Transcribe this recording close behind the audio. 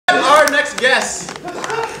next guests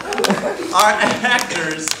are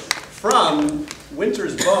actors from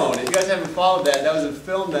Winter's Bone. If you guys haven't followed that, that was a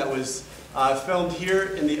film that was filmed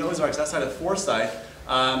here in the Ozarks outside of Forsyth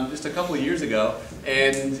just a couple of years ago,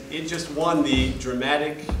 and it just won the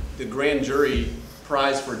Grand Jury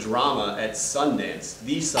Prize for Drama at Sundance,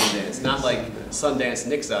 the Sundance, not like Sundance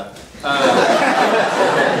Nixa,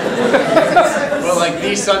 but like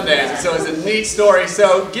the Sundance. So it's a neat story.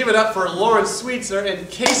 So give it up for Lauren Sweetser and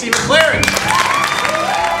Casey MacLaren.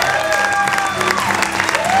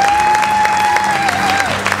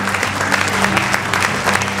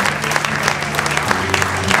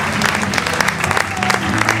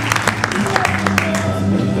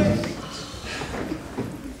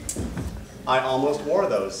 I almost wore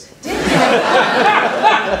those. Did you?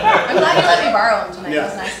 I'm glad you let me borrow them tonight. Yeah.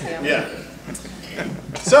 That was nice of you. Yeah.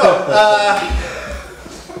 So,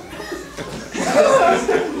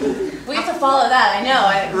 we have to follow that. I know.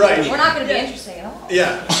 Right. We're not going to be interesting at all.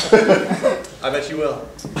 yeah. I bet you will.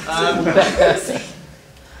 How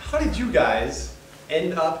did you guys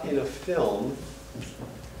end up in a film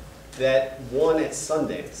that won at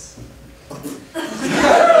Sundance?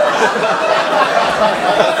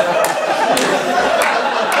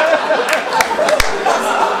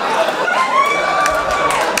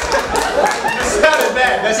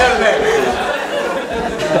 That sounded bad.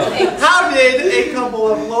 How did a couple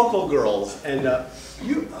of local girls end up?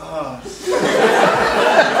 You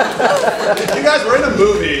guys were in a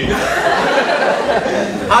movie.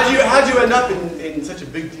 How'd you end up in such a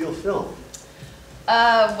big deal film?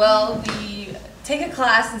 Well, we take a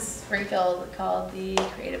class in Springfield called the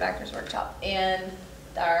Creative Actors Workshop, and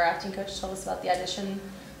our acting coach told us about the audition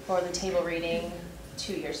for the table reading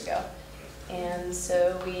 2 years ago. And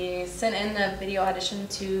so we sent in a video audition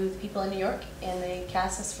to the people in New York, and they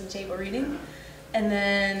cast us for the table reading. And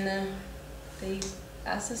then they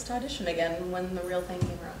asked us to audition again when the real thing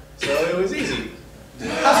came around. So it was easy.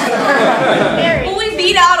 Well, we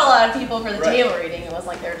beat out a lot of people for the table reading. It was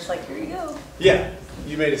like they were just like, here you go. Yeah,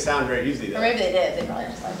 you made it sound very easy though. Or maybe they did. They probably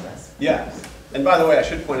just liked us. Yeah. And by the way, I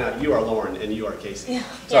should point out, you are Lauren and you are Casey. Yeah.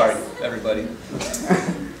 Sorry, everybody.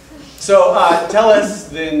 So tell us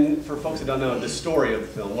then, for folks that don't know, the story of the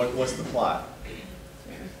film. What's the plot?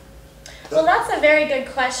 Well, that's a very good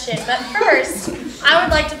question. But first, I would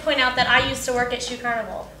like to point out that I used to work at Shoe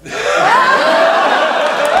Carnival.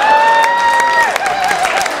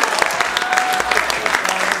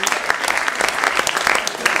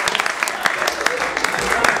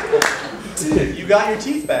 You got your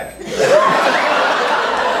teeth back.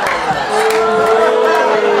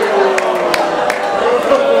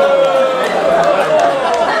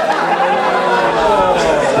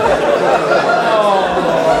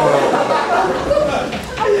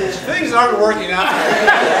 Things aren't working out.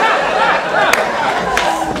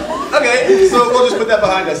 Okay, so we'll just put that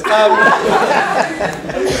behind us.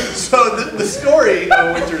 So the story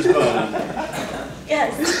of Winter's Bone.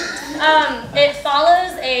 Yes. It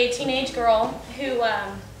follows a teenage girl who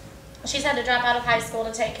she's had to drop out of high school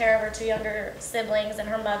to take care of her two younger siblings and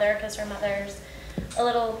her mother, because her mother's a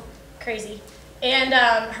little crazy. And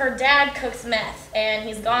her dad cooks meth, and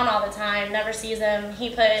he's gone all the time, never sees him. He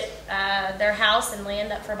put their house and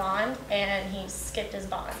land up for bond, and he skipped his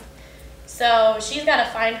bond. So she's got to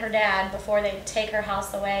find her dad before they take her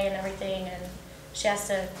house away and everything, and she has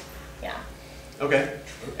to, yeah. Okay.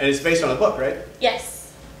 And it's based on a book, right? Yes.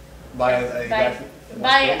 By a guy from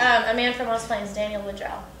a man from West Plains, Daniel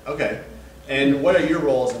Woodrow. Okay. And what are your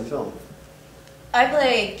roles in film? I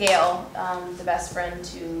play Gail, the best friend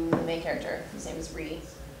to the main character. His name is Ree.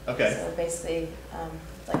 Okay. So basically,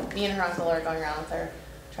 like me and her uncle are going around with her,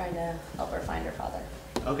 trying to help her find her father.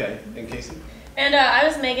 Okay. And Casey? And I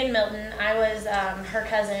was Megan Milton. I was her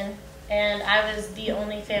cousin, and I was the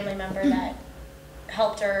only family member that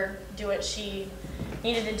helped her do what she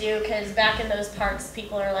needed to do, because back in those parts,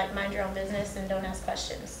 people are like, mind your own business and don't ask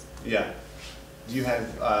questions. Yeah. Do you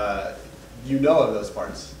have, you know of those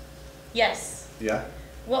parts? Yes. Yeah?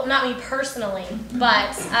 Well, not me personally,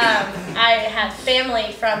 but I had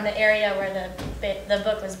family from the area where the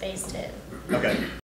book was based in. Okay.